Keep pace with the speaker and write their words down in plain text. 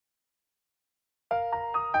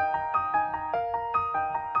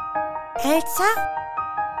Elsa?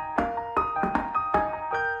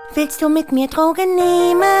 Willst du mit mir Drogen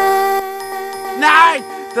nehmen? Nein,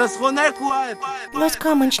 das ist nicht gut. Los,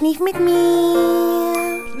 komm und schnief mit mir.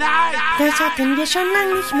 Nein! Das hatten wir schon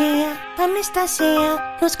lang nicht mehr. Wann ist das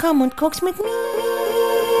her? Los, komm und guck's mit mir.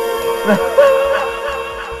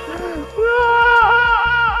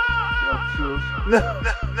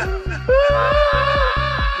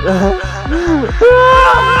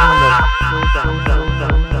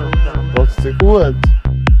 Trotzdem gut.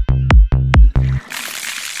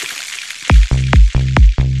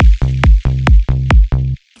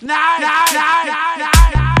 Nein!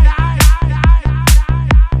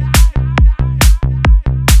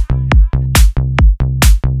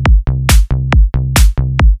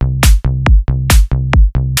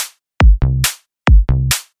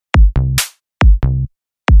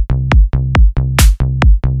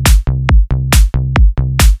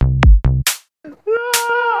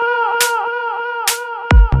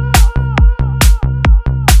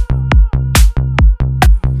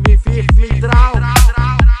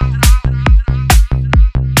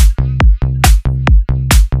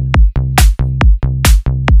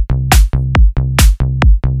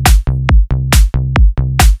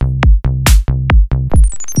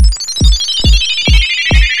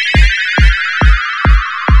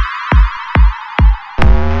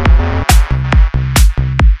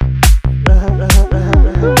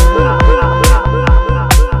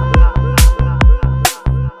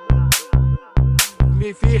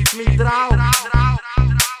 Wie viel mich drauf?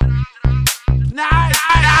 Nein!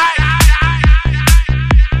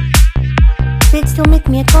 Willst du mit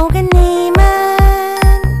mir Drogen nehmen?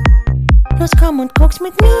 Los, komm und guck's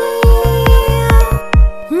mit mir.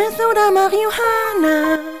 Meth oder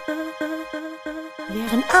Marihuana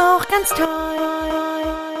wären auch ganz toll.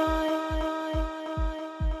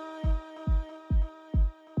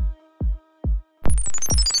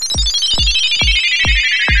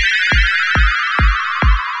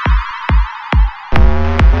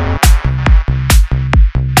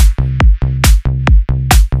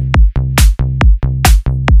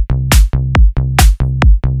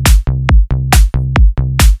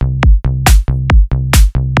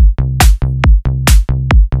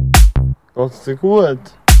 Trotzdem gut.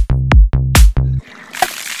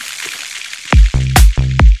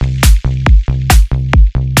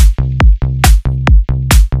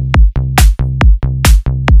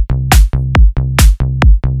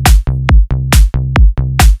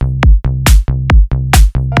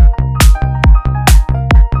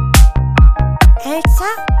 Elsa?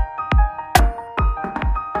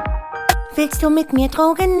 Willst du mit mir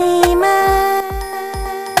Drogen nehmen?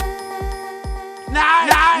 Nein!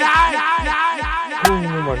 Oh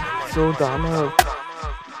Mann, so damals.